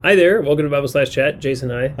Hi there. Welcome to Bible Slash Chat. Jason,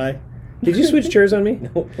 hi. Hi. Did you switch chairs on me?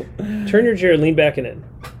 No. Turn your chair, lean back in it.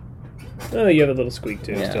 Oh, you have a little squeak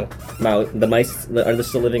too. Still. The mice are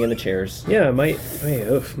still living in the chairs. Yeah, mine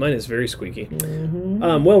is very squeaky.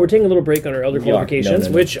 Well, we're taking a little break on our elder qualifications,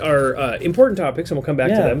 which are important topics, and we'll come back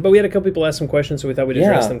to them. But we had a couple people ask some questions, so we thought we'd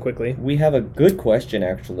address them quickly. We have a good question,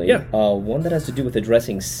 actually. Yeah. One that has to do with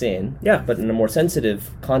addressing sin. Yeah. But in a more sensitive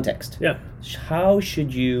context. Yeah. How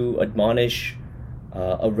should you admonish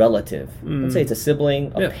a relative? Let's say it's a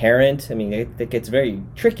sibling, a parent. I mean, it gets very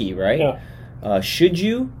tricky, right? Yeah. Should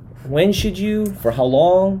you? When should you? For how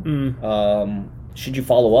long? Should you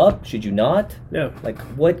follow up? Should you not? Yeah. Like,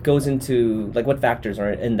 what goes into, what factors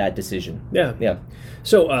are in that decision? Yeah. Yeah.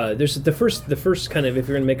 So there's the first kind of, if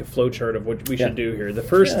you're going to make a flow chart of what we should do here, the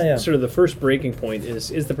first sort of the first breaking point is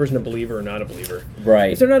the person a believer or not a believer?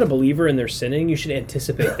 Right. If they're not a believer and they're sinning, you should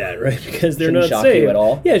anticipate that, right? Because they're Shouldn't not shock saved. you at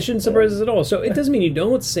all. Yeah, it shouldn't surprise us at all. So it doesn't mean you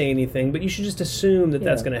don't say anything, but you should just assume that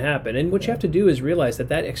that's going to happen. And what you have to do is realize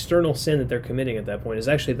that external sin that they're committing at that point is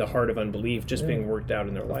actually the heart of unbelief just being worked out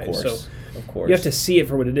in their life. So of course. You have to see it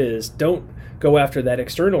for what it is. Don't go after that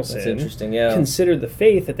external sin. That's interesting, yeah. Consider the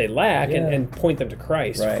faith that they lack and point them to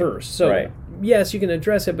Christ first. So, yes, you can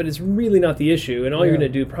address it, but it's really not the issue. And all you're going to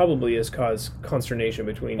do probably is cause consternation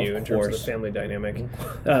between you in terms of the family dynamic.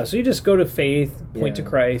 So you just go to faith, point to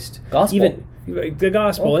Christ. Gospel. The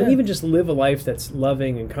gospel, and even just live a life that's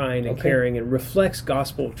loving and kind and caring and reflects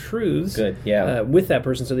gospel truths with that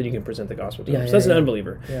person so that you can present the gospel to them. So that's an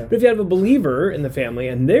unbeliever. Yeah. But if you have a believer in the family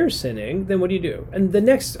and they're sinning, then what do you do? And the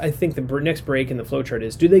next break in the flowchart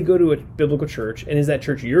is, do they go to a biblical church, and is that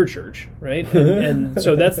church your church, right? And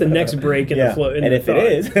so that's the next break in the flow. And if it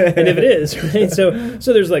is. And if it is, right? So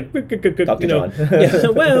there's like, John.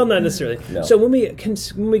 well, not necessarily. No. So when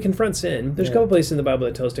we confront sin, there's a couple places in the Bible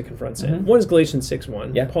that tell us to confront sin. One is Galatians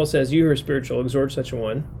 6:1. Yeah. Paul says, "You who are spiritual, exhort such a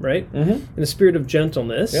one," right? In a spirit of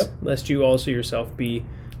gentleness, lest you also yourself be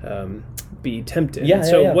tempted.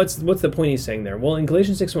 What's the point he's saying there? Well, in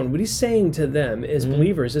Galatians 6:1, what he's saying to them as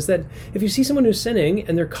believers is that if you see someone who's sinning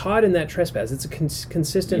and they're caught in that trespass, it's a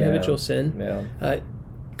consistent habitual sin.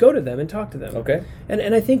 Go to them and talk to them. Okay.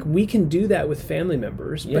 And I think we can do that with family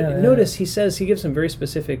members. But notice he gives some very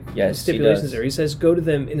specific stipulations there. He says, go to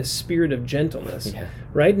them in a spirit of gentleness. Yeah.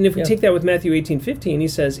 Right? And if we take that with Matthew 18:15, he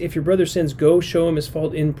says, if your brother sins, go show him his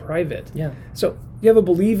fault in private. Yeah. So you have a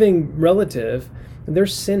believing relative, and they're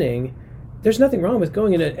sinning. There's nothing wrong with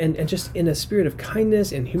going in and just in a spirit of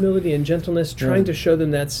kindness and humility and gentleness, trying to show them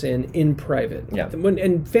that sin in private. Yeah.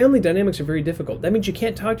 And family dynamics are very difficult. That means you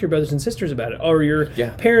can't talk to your brothers and sisters about it, or your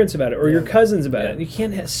parents about it, or your cousins about it. You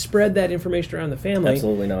can't spread that information around the family.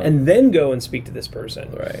 Absolutely not. And then go and speak to this person.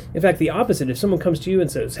 Right. In fact, the opposite. If someone comes to you and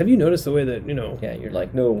says, "Have you noticed the way that Yeah, you're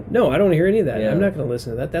like, no, I don't want to hear any of that. I'm not going to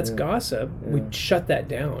listen to that. That's gossip." We shut that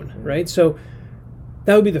down, right? So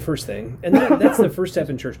that would be the first thing. And that's the first step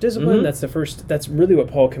in church discipline. That's really what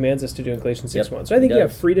Paul commands us to do in Galatians 6:1. So I think you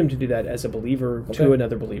have freedom to do that as a believer to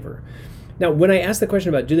another believer. Now, when I ask the question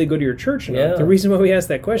about do they go to your church or not, the reason why we ask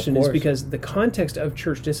that question is because the context of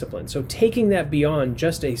church discipline. So taking that beyond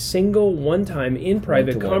just a single one-time in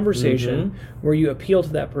private conversation where you appeal to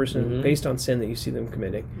that person based on sin that you see them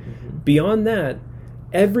committing. Beyond that,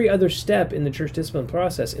 every other step in the church discipline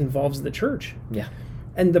process involves the church. Yeah.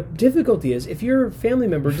 And the difficulty is, if your family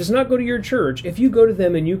member does not go to your church, if you go to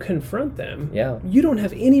them and you confront them, you don't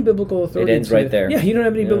have any biblical authority. It ends right there. Yeah, you don't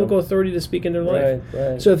have any biblical authority to speak in their life.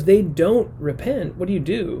 Right. So if they don't repent, what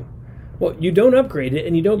do? Well, you don't upgrade it,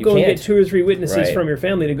 and you don't go and get 2 or 3 witnesses from your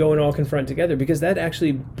family to go and all confront together, because that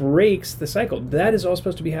actually breaks the cycle. That is all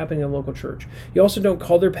supposed to be happening in a local church. You also don't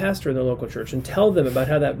call their pastor in the local church and tell them about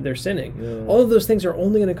how they're sinning. Yeah. All of those things are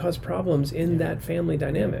only going to cause problems in that family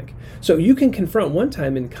dynamic. So you can confront one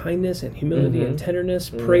time in kindness and humility and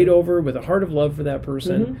tenderness, prayed over with a heart of love for that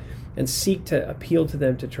person, and seek to appeal to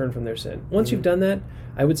them to turn from their sin. Once you've done that,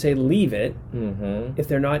 I would say leave it if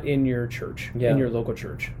they're not in your church, in your local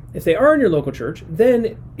church. If they are in your local church,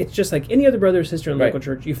 then it's just like any other brother or sister in the local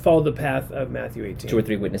church. You follow the path of Matthew 18. 2 or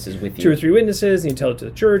 3 witnesses with you. 2 or 3 witnesses, and you tell it to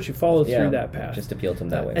the church. You follow through that path. Just appeal to them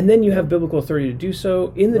that way. And then you have biblical authority to do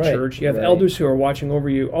so in the church. You have elders who are watching over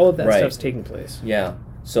you. All of that stuff's taking place. Yeah.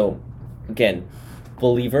 So, again,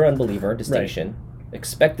 believer, unbeliever distinction.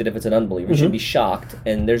 Expected if it's an unbeliever, should be shocked,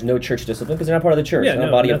 and there's no church discipline because they're not part of the church, not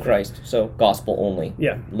body of Christ. So gospel only.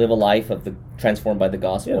 Yeah. Live a life of the transformed by the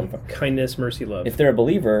gospel. Yeah. Kindness, mercy, love. If they're a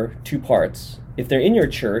believer, 2 parts. If they're in your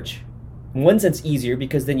church, in one sense easier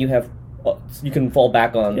because then you have you can fall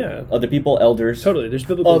back on other people, elders. Totally, there's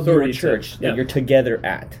biblical authority your church that you're together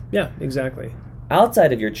at. Yeah, exactly.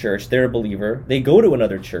 Outside of your church, they're a believer. They go to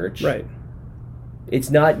another church. Right. It's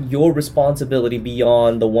not your responsibility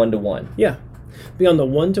beyond the one-to-one. Yeah. Beyond the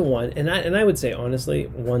one-to-one, and I would say, honestly,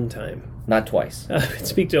 one time. Not twice. I would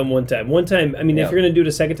speak to them one time. One time, I mean, if you're going to do it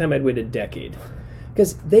a second time, I'd wait a decade.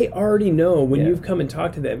 Because they already know when you've come and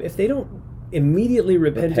talked to them, if they don't immediately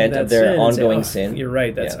repent of their sin, ongoing sin. You're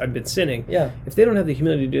right, I've been sinning. Yeah. If they don't have the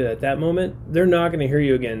humility to do that at that moment, they're not going to hear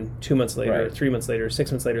you again 2 months later, 3 months later,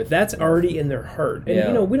 6 months later. That's already in their heart.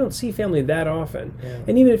 And, we don't see family that often. Yeah.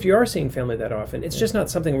 And even if you are seeing family that often, it's just not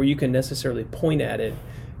something where you can necessarily point at it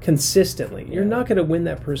consistently. You're not going to win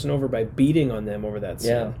that person over by beating on them over that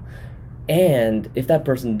sin. Yeah. And if that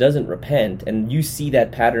person doesn't repent and you see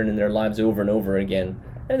that pattern in their lives over and over again,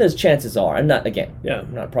 and those chances are, I'm not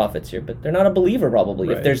prophets here, but they're not a believer probably.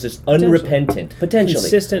 Right. If there's this unrepentant, potentially.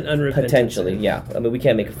 Consistent unrepentant. Potentially, yeah. I mean, we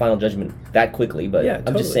can't make a final judgment that quickly, but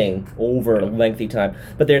I'm just saying over a lengthy time.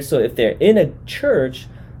 But so if they're in a church,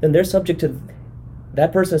 then they're subject to,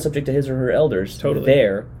 that person is subject to his or her elders.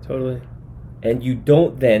 Totally. And you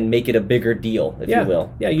don't then make it a bigger deal, if you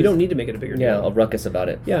will. Yeah, you don't need to make it a bigger deal. Yeah, a ruckus about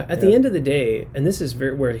it. Yeah, at the end of the day, and this is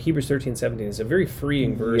where Hebrews 13:17 is a very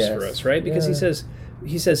freeing verse for us, right? Because he says,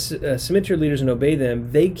 submit to your leaders and obey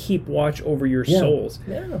them. They keep watch over your souls.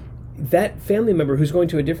 Yeah. That family member who's going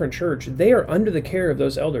to a different church, they are under the care of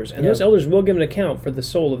those elders, and those elders will give an account for the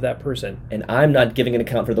soul of that person. And I'm not giving an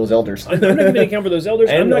account for those elders. I'm not giving an account for those elders.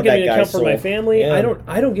 I'm not giving an account for my family. Yeah.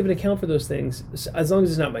 I don't give an account for those things as long as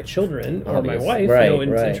it's not my children or my wife.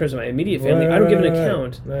 In terms of my immediate family, I don't give an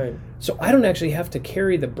account. Right. So I don't actually have to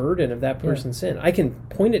carry the burden of that person's sin. I can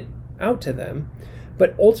point it out to them.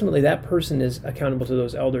 But ultimately, that person is accountable to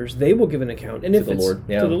those elders. They will give an account, and if it's to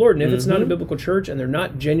the Lord, and if it's not a biblical church, and they're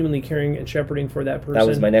not genuinely caring and shepherding for that person, that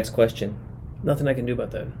was my next question. Nothing I can do about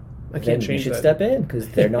that. I can't change that. You should step in because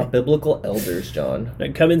they're not biblical elders, John.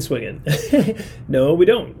 Come in swinging. No, we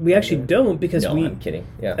don't. We actually don't because I'm kidding.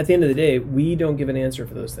 Yeah. At the end of the day, we don't give an answer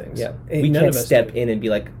for those things. Yeah. We can't step in and be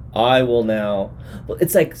like, I will now. Well,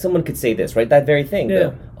 it's like someone could say this, right? That very thing.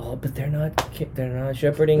 Yeah. But they're not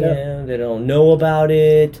shepherding him. They don't know about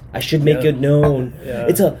it. I should make it known. Yeah.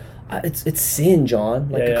 It's sin, John.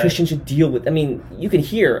 Like a Christian should deal with. I mean, you can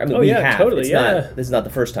hear. I mean, we have. Totally. This is not the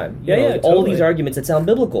first time. All these arguments that sound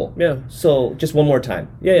biblical. Yeah. So just one more time.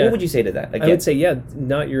 What would you say to that? Again? I would say,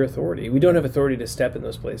 not your authority. We don't have authority to step in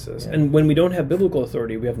those places. Yeah. And when we don't have biblical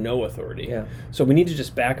authority, we have no authority. Yeah. So we need to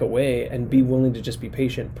just back away and be willing to just be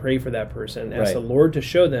patient, pray for that person, ask the Lord to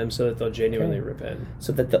show them so that they'll genuinely repent.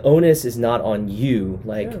 So that the onus is not on you.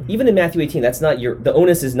 Like even in Matthew 18, that's not the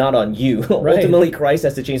onus is not on you. Right. Ultimately, Christ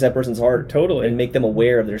has to change that person's heart and make them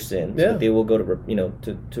aware of their sin, so that they will go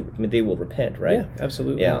to they will repent, right? Yeah,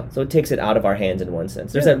 absolutely. Yeah, so it takes it out of our hands in one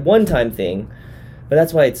sense. There's that one-time thing, but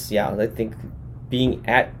that's why it's I think being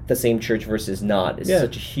at the same church versus not is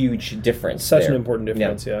such a huge difference. Such an important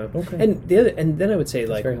difference. Yeah. Okay. And then I would say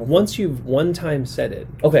once you've one time said it.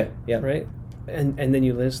 Okay. Yeah. Right. And then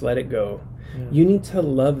you just let it go. Yeah. You need to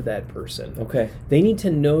love that person. Okay. They need to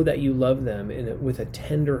know that you love them with a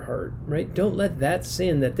tender heart, right? Don't let that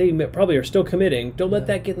sin that they probably are still committing, don't let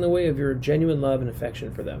that get in the way of your genuine love and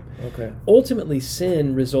affection for them. Okay. Ultimately,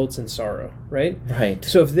 sin results in sorrow, right? Right.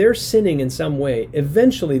 So if they're sinning in some way,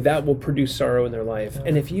 eventually that will produce sorrow in their life. Yeah.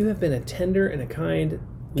 And if you have been a tender and a kind,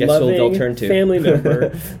 loving family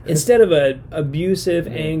member, instead of an abusive,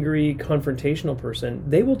 angry, confrontational person,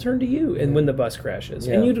 they will turn to you and when the bus crashes.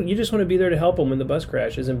 Yeah. And you just want to be there to help them when the bus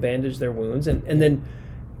crashes and bandage their wounds. And then,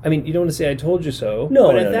 I mean, you don't want to say, I told you so. No,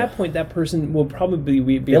 but at that point, that person will probably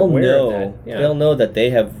be aware of that. Yeah. They'll know that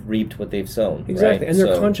they have reaped what they've sown. Exactly. Right? And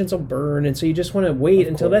their conscience will burn. And so you just want to wait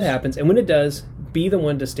until that happens. And when it does, be the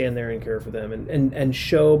one to stand there and care for them and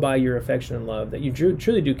show by your affection and love that you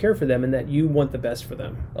truly do care for them and that you want the best for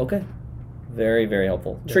them. Okay. Very, very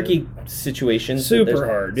helpful. Yeah. Tricky situations. Super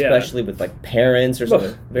hard, especially with parents or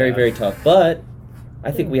something. Very, very tough. But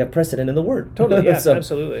I think we have precedent in the Word. Totally, yeah, so,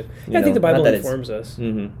 absolutely. I think the Bible informs us.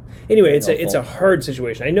 Mm-hmm. Anyway, it's a hard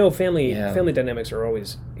situation. I know family dynamics are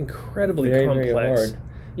always incredibly complex. Very hard.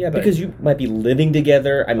 Yeah, because you might be living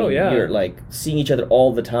together. I mean, you're seeing each other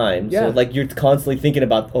all the time. Yeah. So you're constantly thinking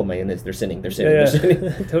about, oh my goodness, they're sinning. They're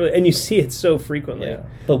sinning. Totally. And you see it so frequently. Yeah.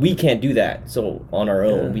 But we can't do that. So on our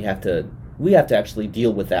own, we have to actually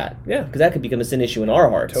deal with that. Yeah. Because that could become a sin issue in our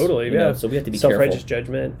hearts. Totally, So we have to be self-righteous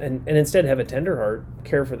judgment and instead have a tender heart,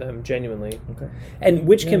 care for them genuinely. Okay. And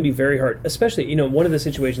which can be very hard, especially, one of the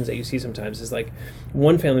situations that you see sometimes is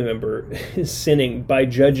one family member is sinning by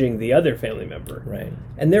judging the other family member. Right.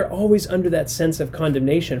 And they're always under that sense of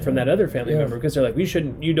condemnation from that other family member because they're like,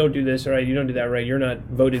 you don't do this right, you don't do that right, you're not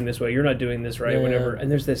voting this way, you're not doing this right, whatever.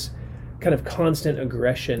 And there's this kind of constant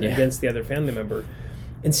aggression against the other family member.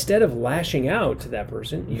 instead of lashing out to that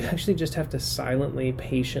person, you actually just have to silently,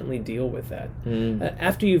 patiently deal with that.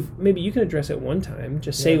 After maybe you can address it one time,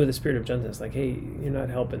 just say with a spirit of gentleness, like, hey, you're not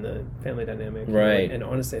helping the family dynamic. Right. And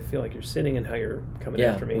honestly, I feel like you're sinning in how you're coming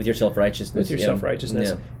after me. With your self-righteousness. With your self-righteousness.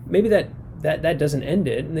 Yeah. Maybe that doesn't end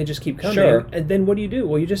it, and they just keep coming. Sure. And then what do?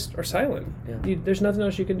 Well, you just are silent. Yeah. There's nothing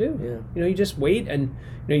else you can do. Yeah. You just wait, and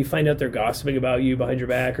you find out they're gossiping about you behind your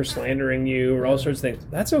back or slandering you or all sorts of things.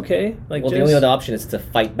 That's okay. Like, the only other option is to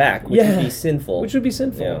fight back, which would be sinful.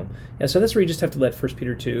 Yeah, so that's where you just have to let 1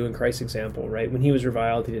 Peter 2 and Christ's example, right? When he was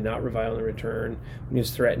reviled, he did not revile in return. When he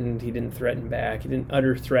was threatened, he didn't threaten back. He didn't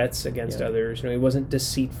utter threats against others. He wasn't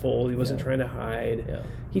deceitful. He wasn't trying to hide. Yeah.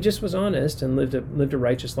 He just was honest and lived a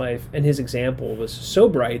righteous life. And his example was so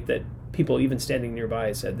bright that people even standing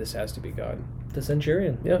nearby said, this has to be God. The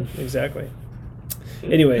centurion. Yeah, exactly.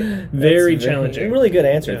 Anyway, very challenging. Really good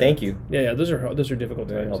answer. Thank you. Yeah. Those are difficult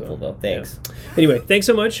very times. Helpful though. Thanks. Yeah. Anyway, thanks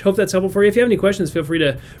so much. Hope that's helpful for you. If you have any questions, feel free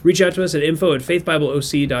to reach out to us at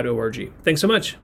info@faithbibleoc.org. Thanks so much.